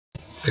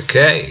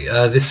Okay,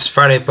 this is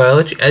Friday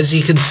Biology. As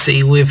you can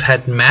see, we've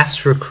had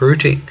mass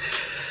recruiting.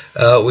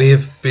 We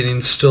have been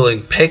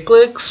installing peg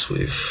legs.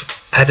 We've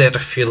added a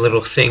few little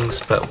things,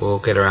 but we'll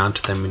get around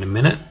to them in a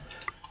minute.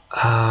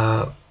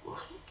 No,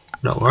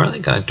 we're only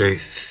going to do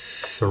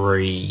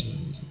three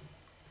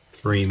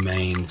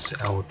mains.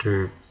 I'll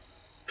do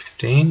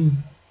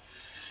 15.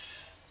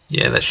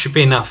 Yeah, that should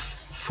be enough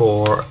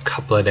for a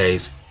couple of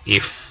days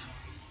if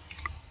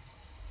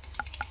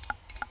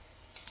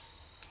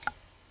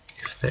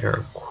they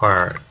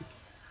require it.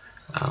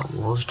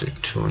 We'll just do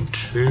 2 and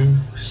 2,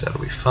 so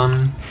that'll be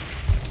fun.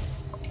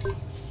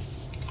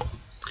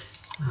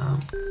 Yeah,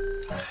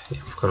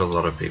 we've got a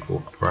lot of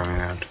people roaming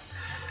around.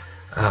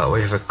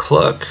 We have a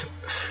clerk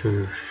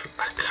who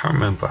I can't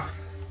remember.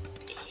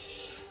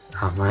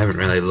 I haven't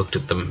really looked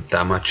at them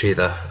that much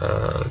either.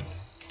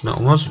 No, I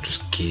might as well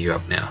just gear you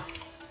up now.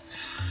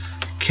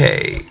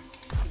 Okay.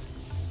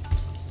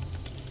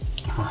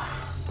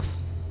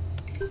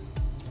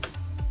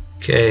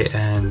 Okay,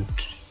 and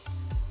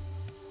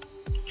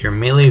your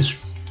melee's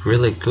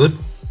really good,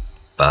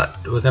 but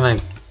we're gonna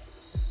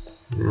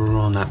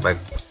run that by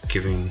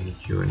giving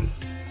you an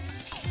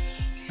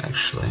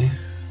actually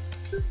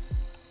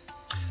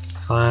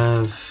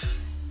 5.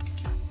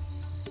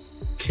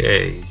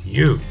 Okay,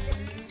 you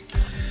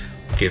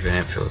give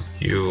an infill.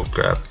 You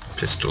grab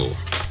pistol.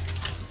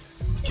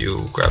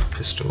 You grab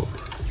pistol.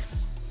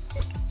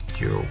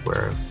 You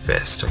wear a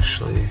vest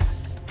actually.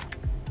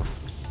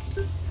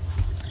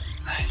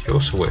 You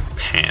also wear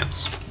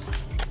pants.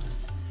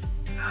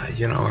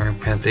 You're not wearing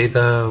pants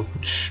either,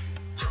 which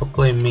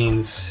probably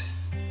means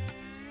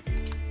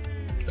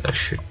that I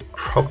should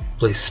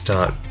probably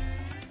start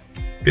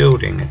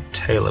building a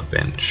tailor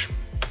bench.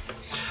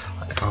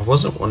 I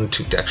wasn't wanting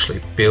to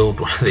actually build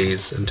one of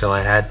these until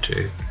I had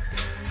to,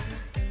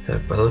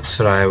 but that's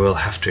what I will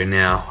have to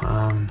now.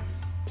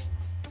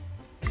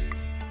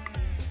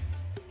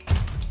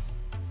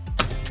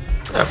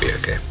 That'll be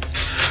okay.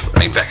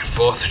 Running back and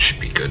forth should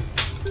be good.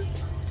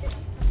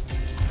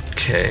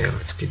 Okay,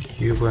 let's get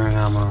you wearing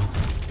armor.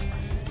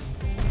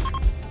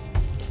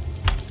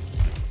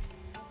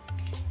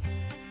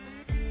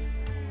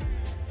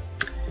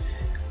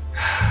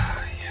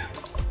 Yeah.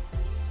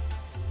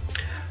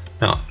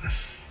 No.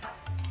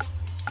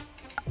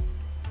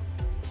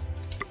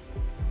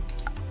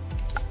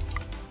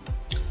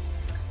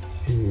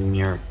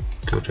 You're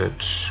good at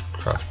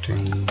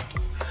crafting.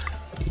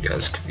 You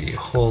guys could be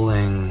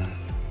hauling,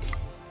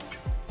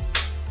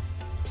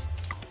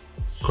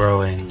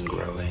 growing.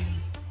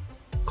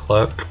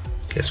 Clerk,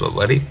 guess what,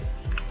 buddy?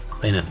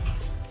 Clean it.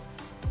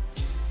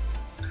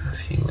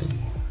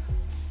 Healing.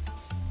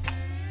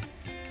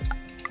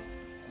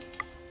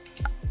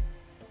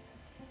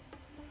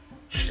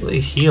 Actually,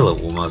 healer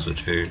will might as well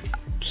do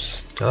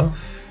stuff.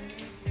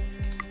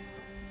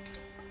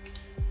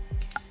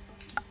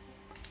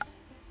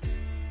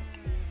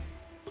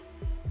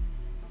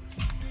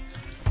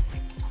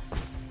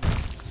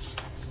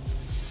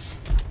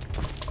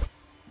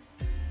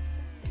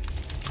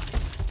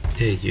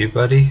 Hey, you,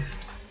 buddy.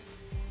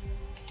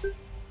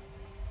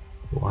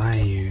 Why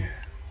are you?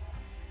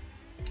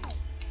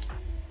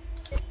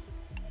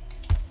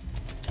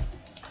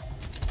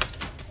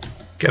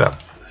 Get up.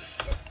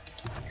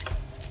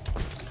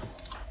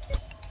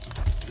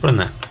 Put in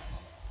that.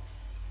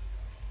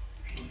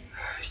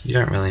 You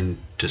don't really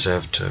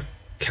deserve to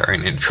carry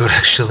an infield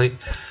actually.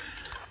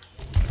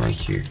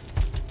 Make you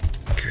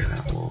go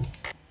that wall.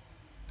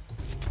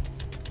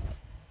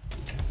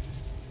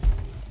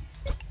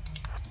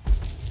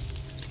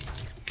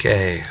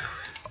 Okay.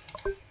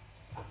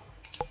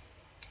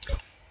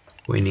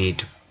 We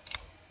need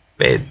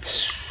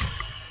beds.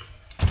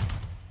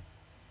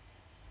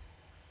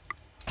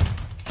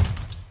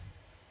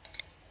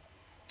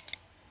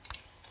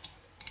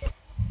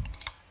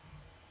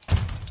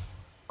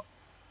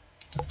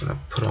 I'm gonna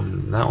put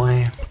them that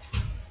way.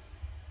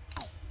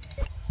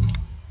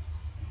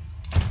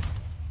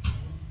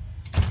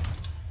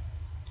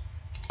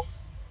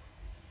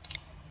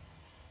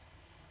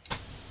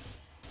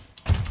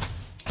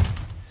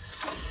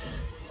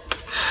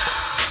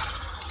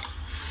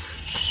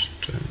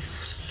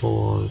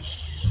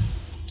 Floors,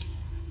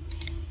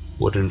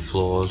 wooden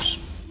floors,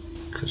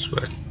 because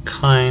we're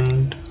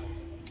kind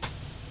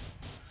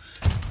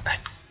and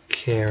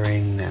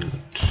caring and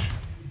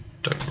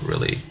don't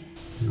really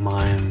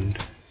mind.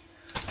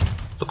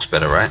 Looks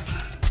better, right?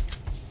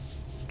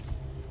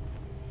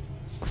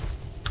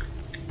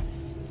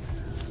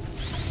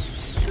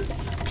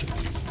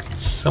 Can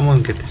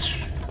someone get this?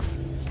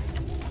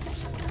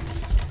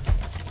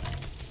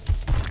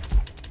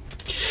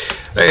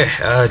 Okay,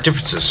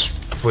 differences.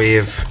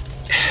 We've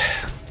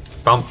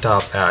bumped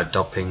up our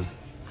dumping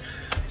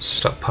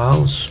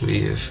stockpiles.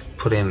 We've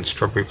put in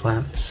strawberry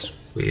plants.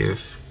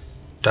 We've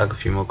dug a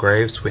few more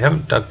graves. We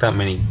haven't dug that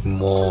many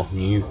more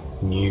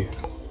newer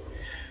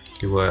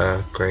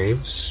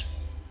graves.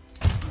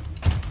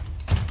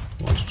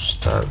 We'll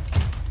start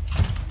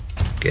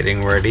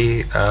getting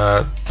ready.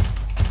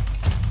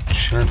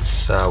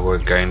 Chance we're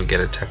going to get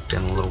attacked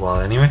in a little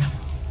while anyway.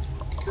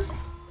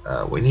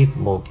 We need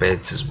more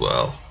beds as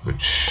well,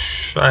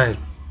 which I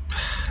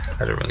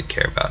don't really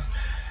care about.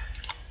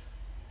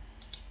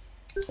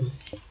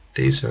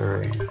 These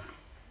are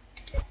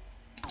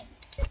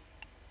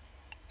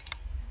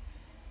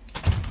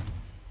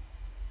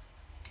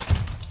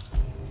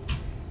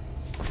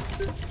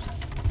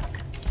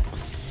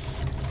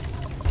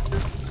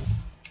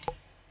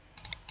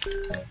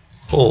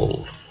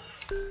full.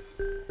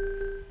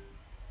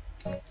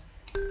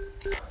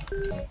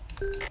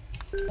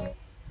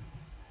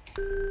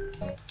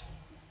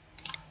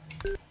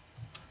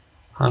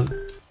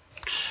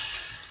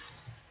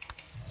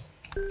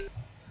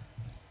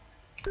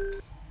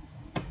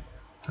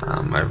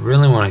 I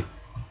really want to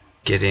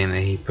get in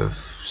a heap of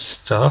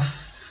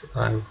stuff.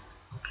 I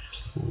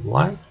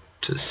like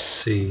to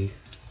see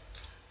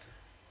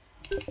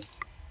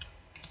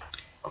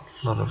a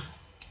lot of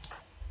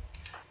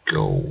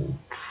gold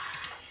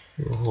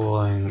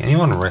rolling.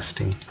 Anyone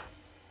resting?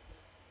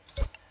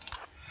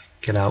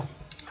 Get up.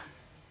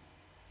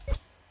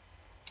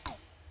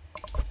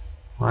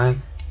 Why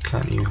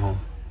can't you hold?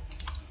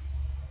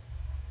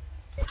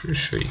 Pretty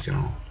sure you can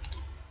hold.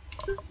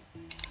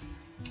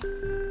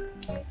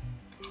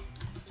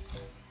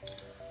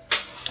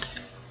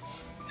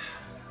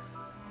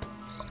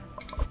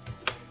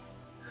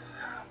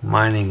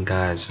 Mining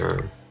guys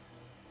are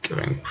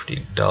getting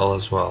pretty dull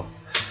as well.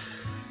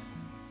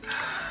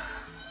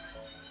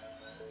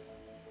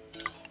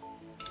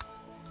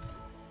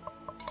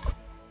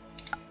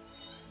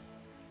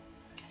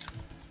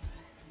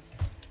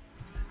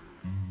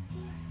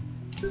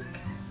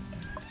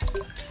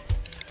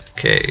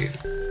 Okay.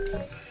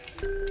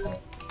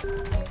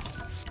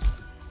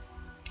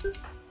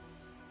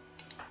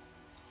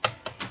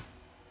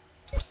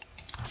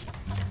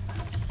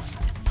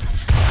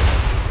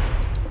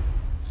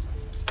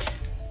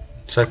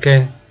 It's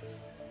okay.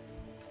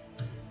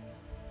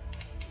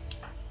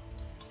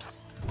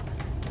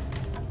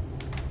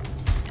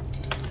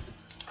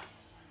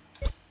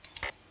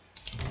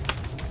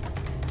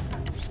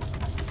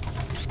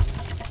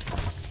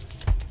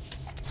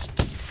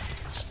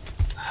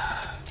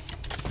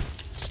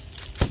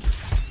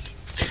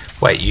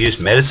 Wait, you use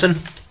medicine?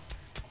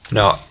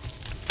 No.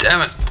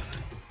 Damn it.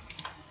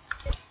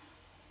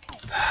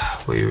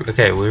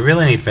 Okay, we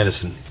really need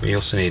medicine. We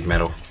also need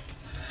metal.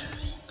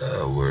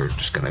 We're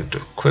just gonna do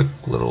a quick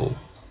little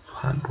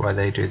hunt while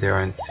they do their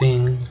own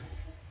thing.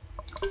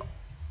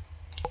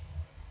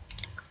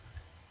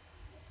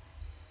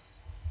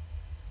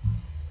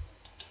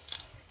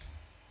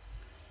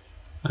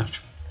 I have to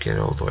get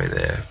all the way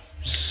there.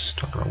 It's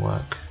not gonna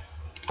work.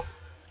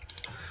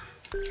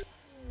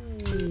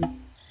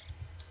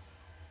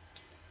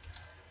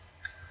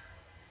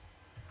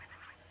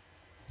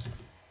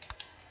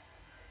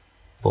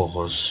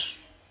 Balls.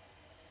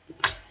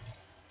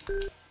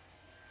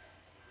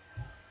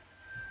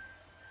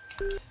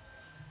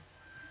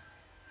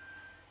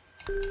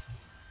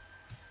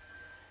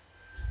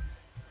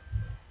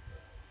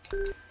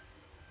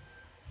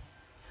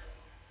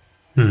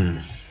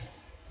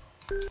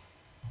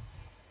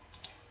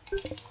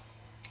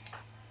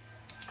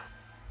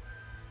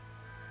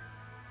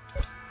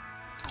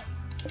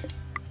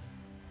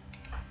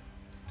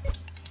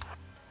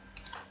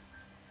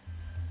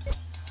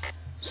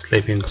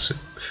 Sleeping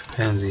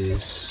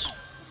pansies.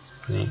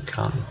 You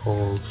can't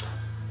hold.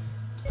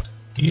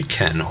 You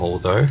can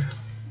hold though.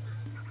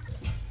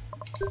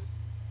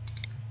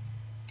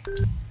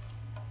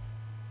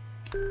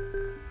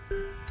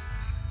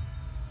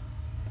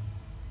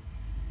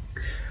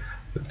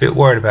 A bit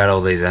worried about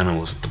all these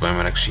animals at the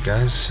moment actually,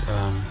 guys.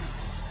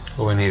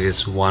 All we need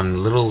is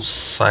one little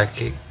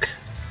psychic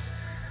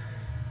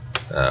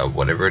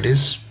whatever it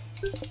is,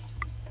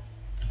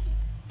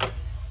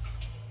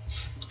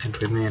 and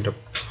we may end up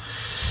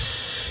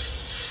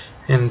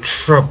in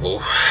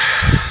trouble.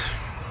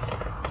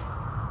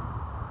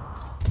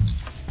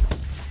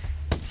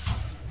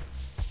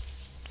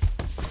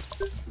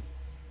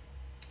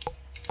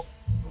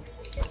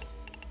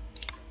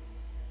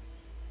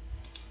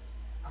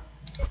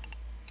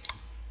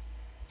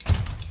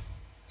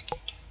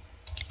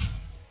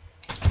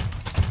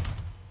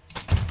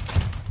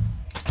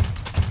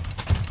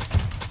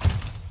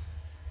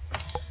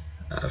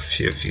 A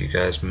few of you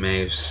guys may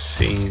have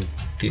seen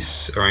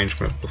this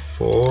arrangement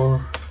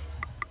before.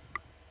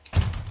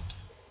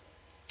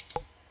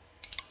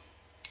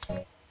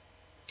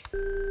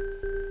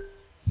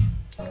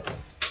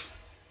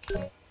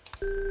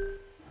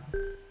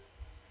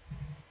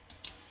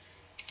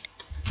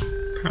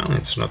 Apparently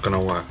it's not going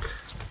to work.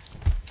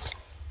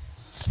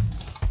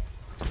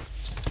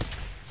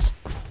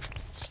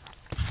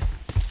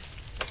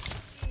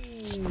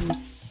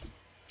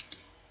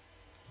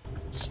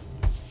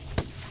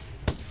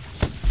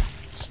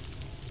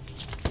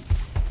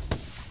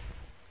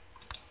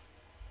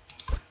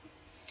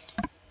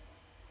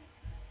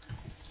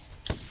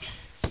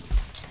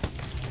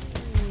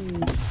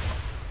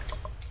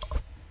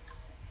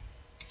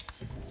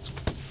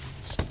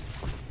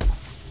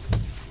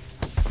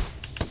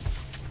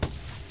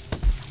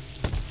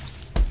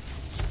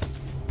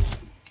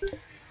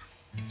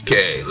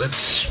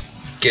 let's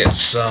get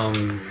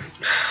some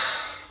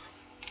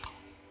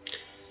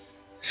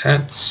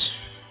hats.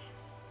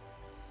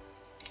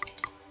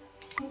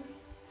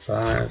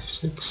 5,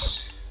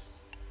 6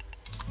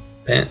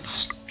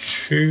 pants,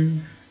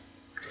 2.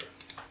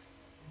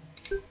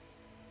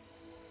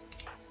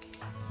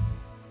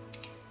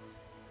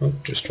 Oh,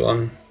 just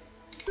 1.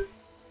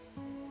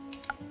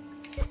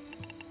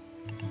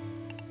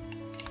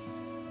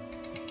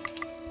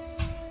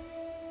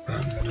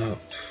 Button up.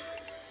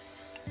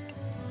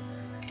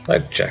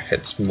 Like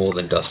jackets more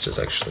than dusters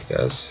actually,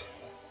 guys.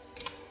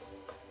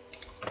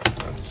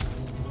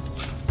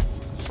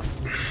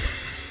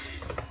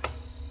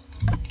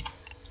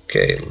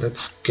 Okay,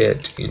 let's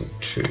get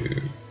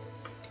into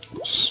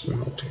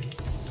smelting,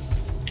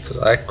 because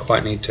I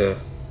quite need to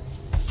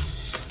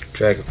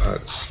drag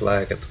apart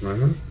slag at the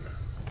moment.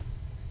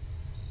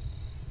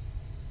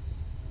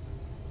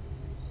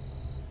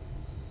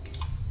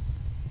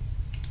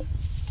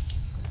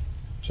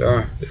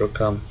 So, it'll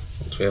come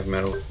once we have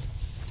metal.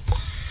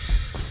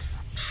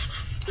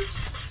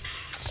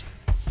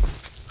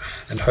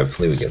 And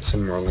hopefully we get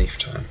some relief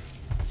time.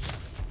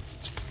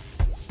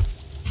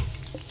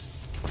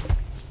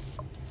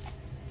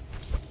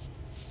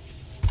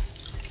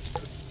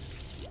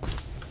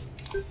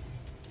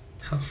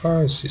 How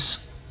far is this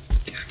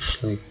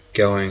actually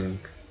going?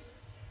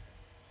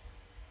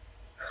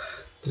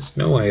 There's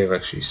no way of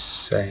actually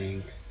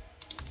saying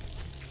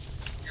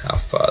how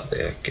far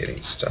they're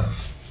getting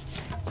stuff.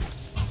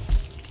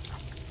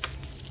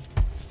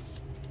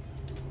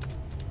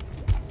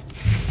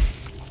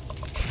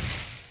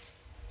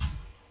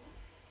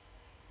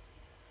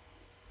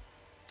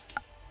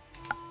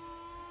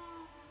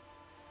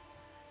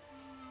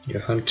 You're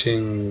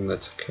hunting,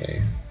 that's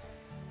okay.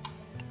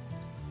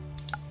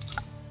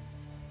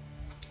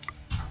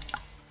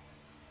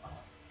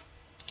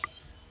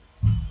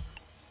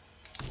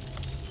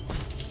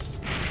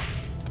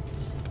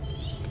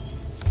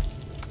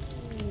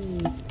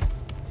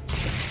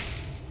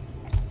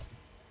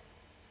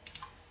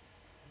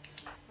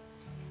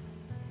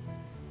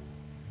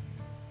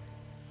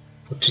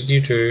 What did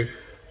you do?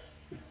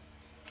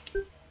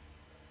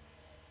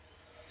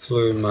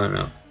 Flew mine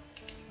up.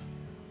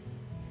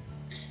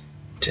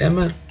 Damn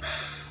it.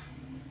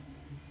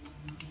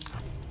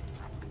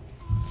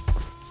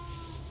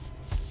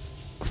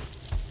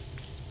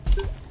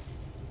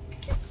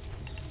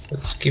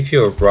 Let's give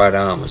you a right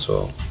arm as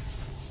well.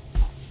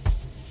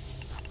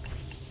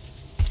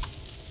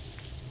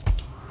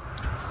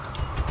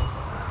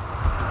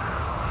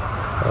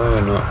 Oh,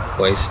 we're not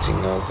wasting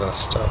all of our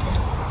stuff.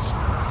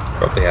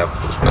 Probably have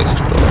just wasted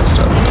all our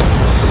stuff,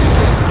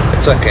 but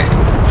it's okay.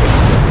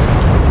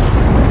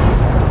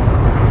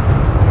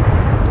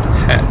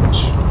 Hatch.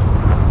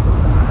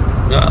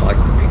 No, I like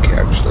the pink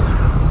hair actually.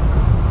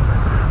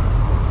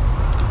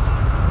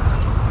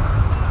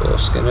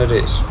 Foreskin it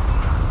is.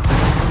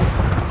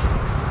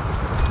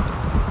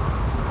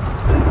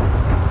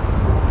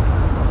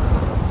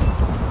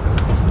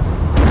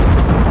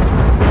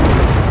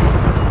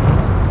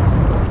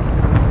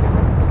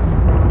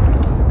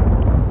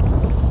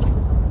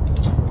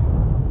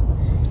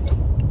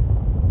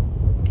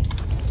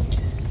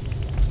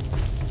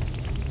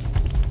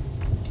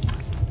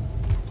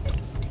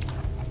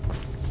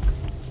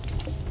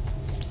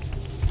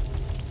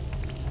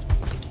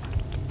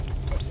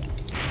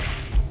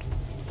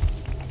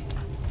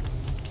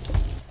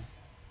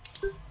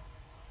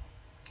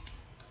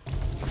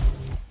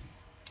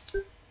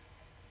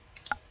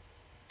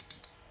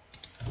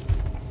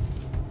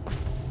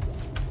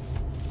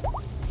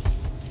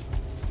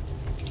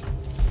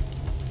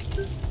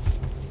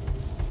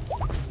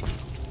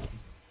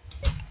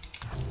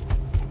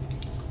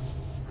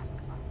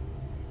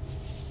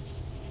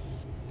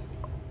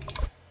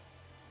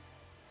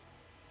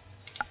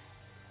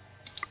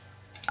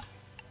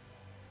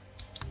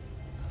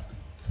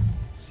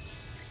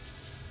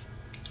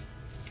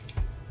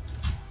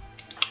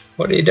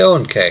 What are you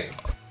doing, Kay?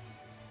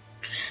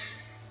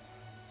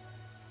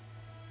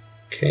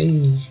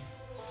 Kay.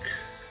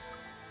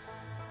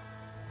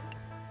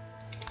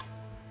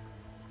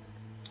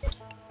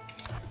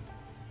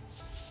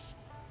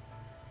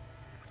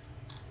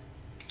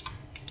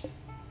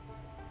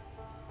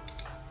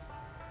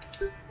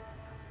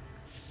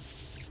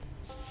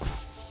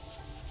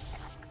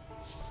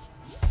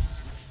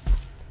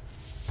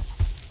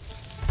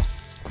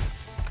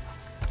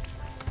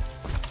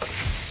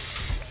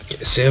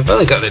 See, I've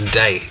only got a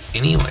day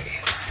anyway.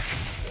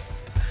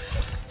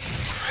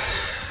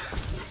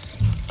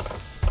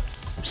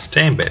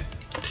 Stay in bed.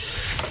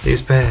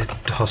 These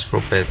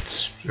hospital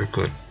beds are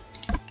good.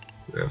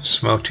 We have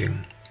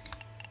smelting.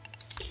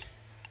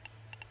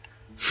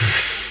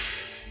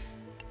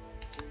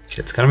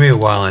 It's gonna be a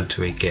while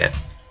until we get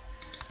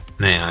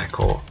an AI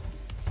core,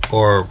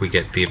 or we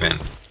get the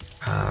event.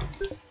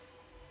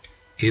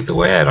 Either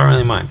way, I don't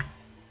really mind.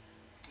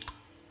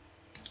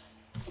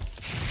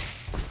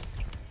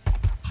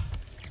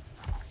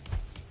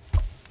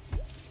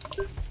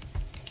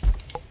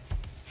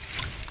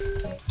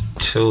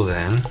 Till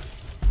then,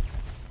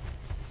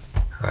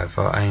 I have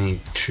However, I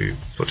need to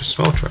put a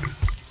smelter in.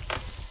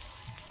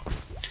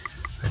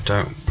 I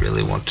don't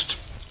really want it to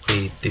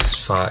be this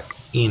far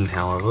in,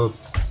 however,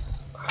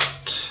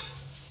 but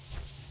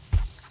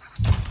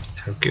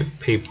it'll give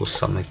people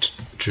something to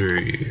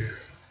do.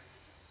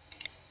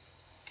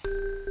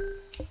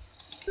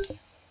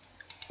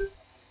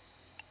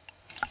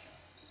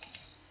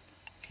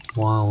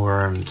 While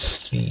we're on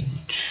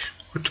siege,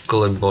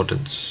 critical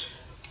importance.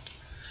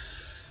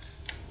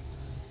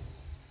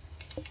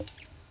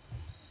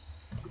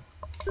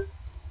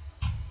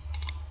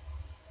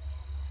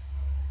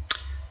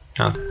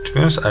 Now, to be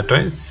honest, I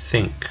don't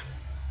think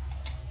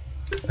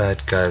the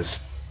bad guys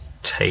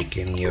take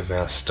any of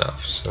our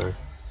stuff, so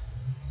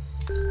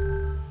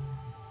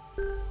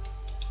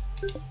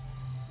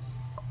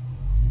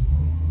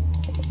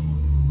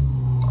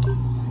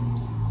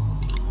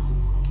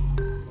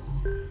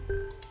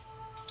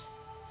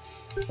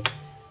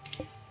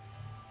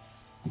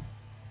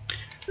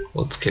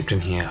what's kept in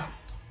here?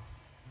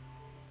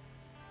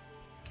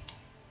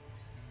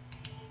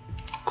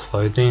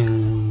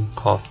 Clothing,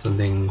 cloth and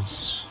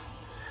things.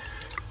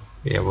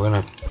 Yeah, we're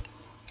gonna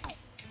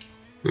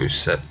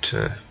boost that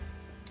to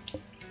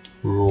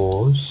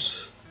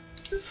raws.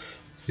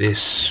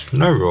 This,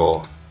 no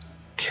raw.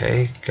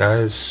 Okay,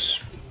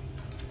 guys.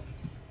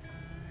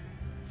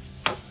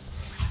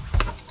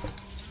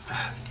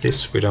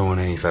 This, we don't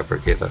want any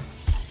fabric either.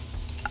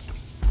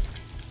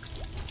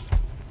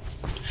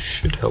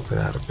 Should help it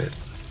out a bit.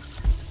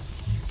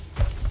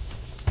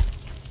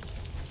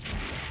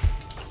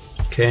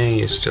 Okay,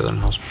 you're still in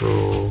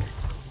hospital.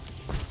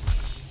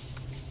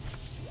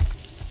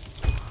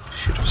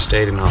 Should have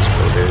stayed in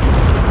hospital, dude.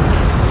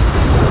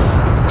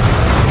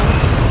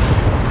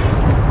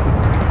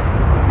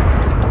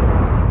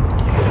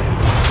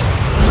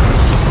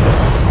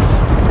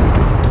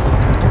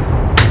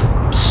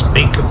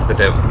 Speak of the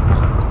devil.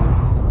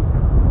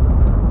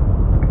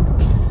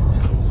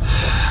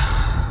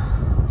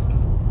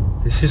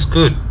 This is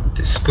good.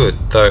 This is good,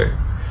 though.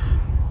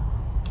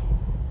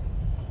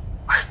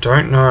 I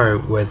don't know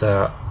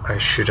whether I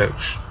should have...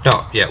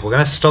 No, yeah, we're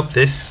going to stop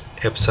this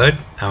episode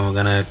and we're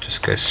going to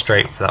just go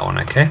straight for that one,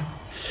 okay?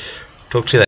 Talk to you later.